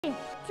3,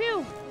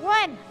 2,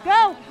 1,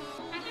 go!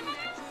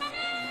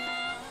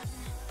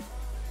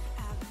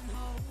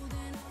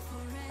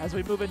 As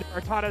we move into our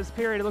autonomous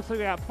period, it looks like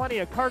we got plenty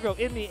of cargo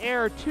in the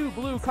air. 2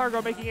 blue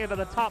cargo making it to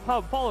the top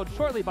hub, followed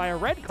shortly by a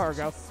red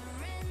cargo.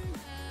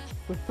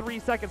 With 3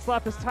 seconds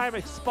left as time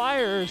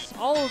expires,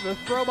 all of the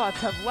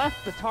robots have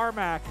left the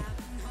tarmac.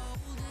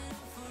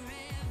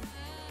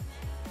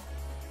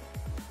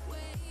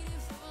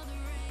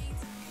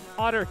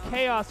 Otter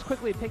Chaos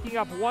quickly picking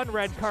up 1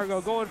 red cargo,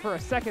 going for a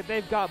second.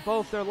 They've got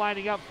both. They're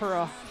lining up for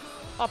a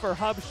upper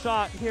hub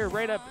shot here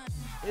right up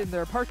in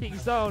their parking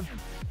zone.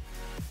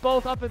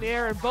 Both up in the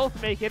air and both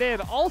make it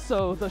in.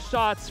 Also, the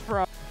shots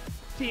from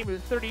Team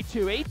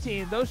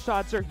 3218, those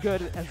shots are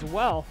good as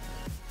well.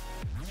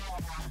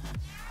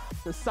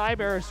 The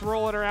Cybers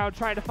rolling around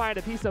trying to find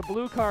a piece of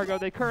blue cargo.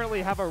 They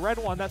currently have a red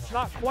one that's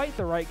not quite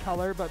the right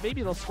color, but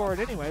maybe they'll score it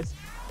anyways.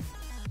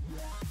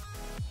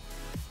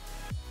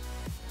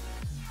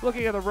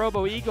 Looking at the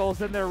Robo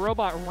Eagles and their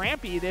robot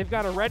Rampy, they've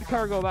got a red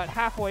cargo about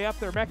halfway up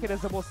their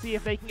mechanism. We'll see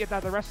if they can get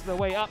that the rest of the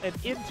way up and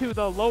into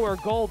the lower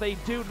goal. They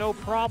do, no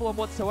problem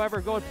whatsoever.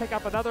 Go and pick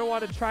up another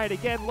one and try it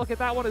again. Look at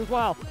that one as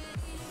well.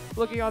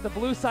 Looking on the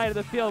blue side of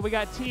the field, we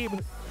got Team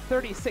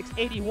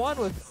 3681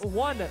 with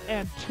 1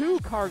 and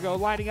 2 cargo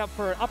lining up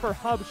for an upper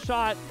hub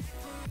shot.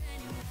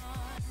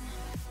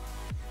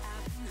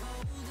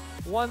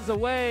 One's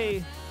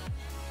away.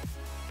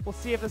 We'll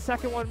see if the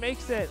second one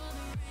makes it.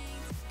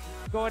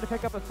 Going to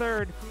pick up a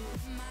third.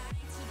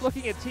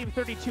 Looking at Team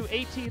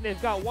 3218,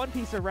 they've got 1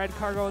 piece of red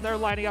cargo and they're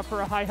lining up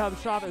for a high hub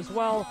shot as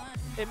well.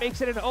 It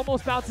makes it and it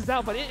almost bounces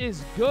out, but it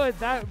is good.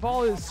 That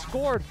ball is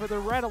scored for the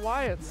Red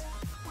Alliance.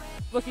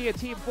 Looking at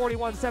Team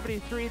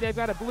 4173, they've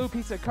got a blue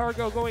piece of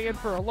cargo going in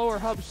for a lower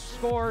hub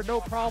score,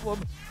 no problem.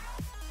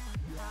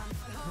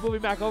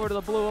 Moving back over to the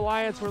Blue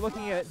Alliance, we're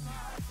looking at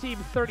Team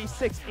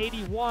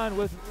 3681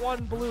 with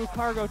 1 blue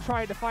cargo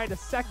trying to find a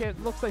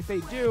second. Looks like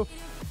they do.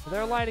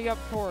 They're lining up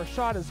for a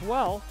shot as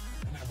well.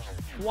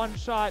 1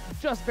 shot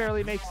just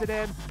barely makes it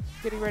in.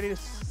 Getting ready to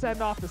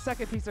send off the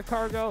second piece of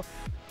cargo.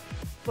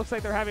 Looks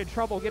like they're having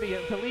trouble getting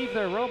it to leave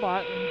their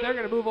robot. They're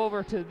going to move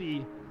over to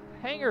the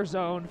hangar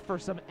zone for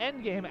some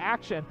endgame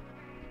action.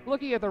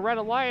 Looking at the Red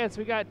Alliance,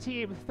 we got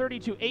Team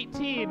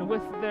 3218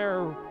 with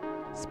their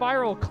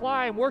spiral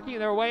climb working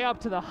their way up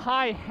to the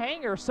high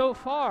hangar. So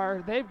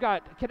far, they've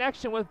got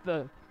connection with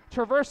the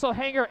traversal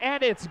hangar,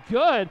 and it's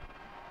good.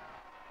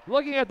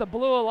 Looking at the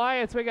Blue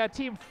Alliance, we got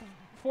Team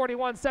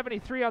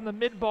 4173 on the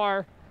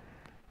mid-bar,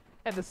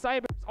 and the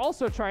Cybers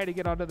also trying to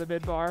get onto the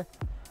mid-bar.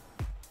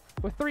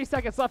 With 3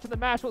 seconds left in the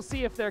match, we'll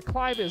see if their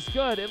climb is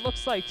good. It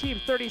looks like Team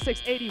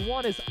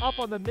 3681 is up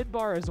on the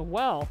mid-bar as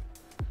well.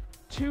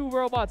 2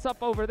 robots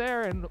up over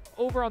there, and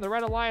over on the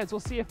Red Alliance,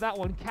 we'll see if that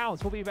one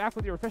counts. We'll be back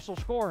with your official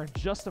score in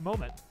just a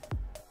moment.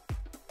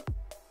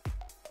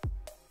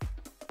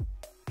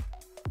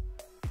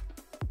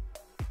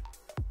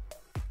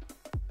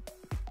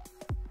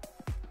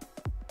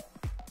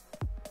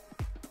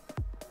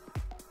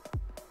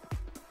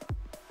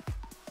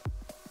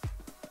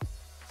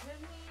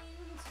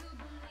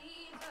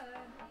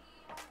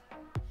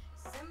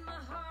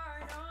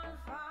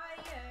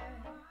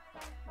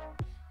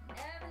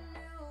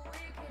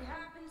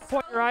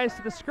 Point your eyes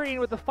to the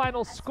screen with the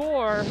final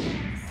score.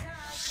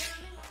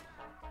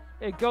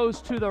 It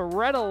goes to the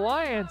Red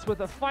Alliance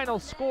with a final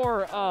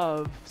score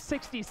of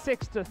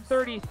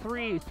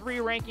 66-33. 3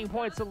 ranking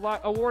points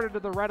awarded to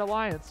the Red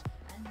Alliance.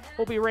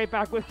 We'll be right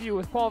back with you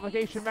with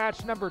qualification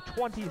match number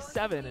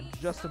 27 in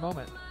just a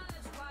moment.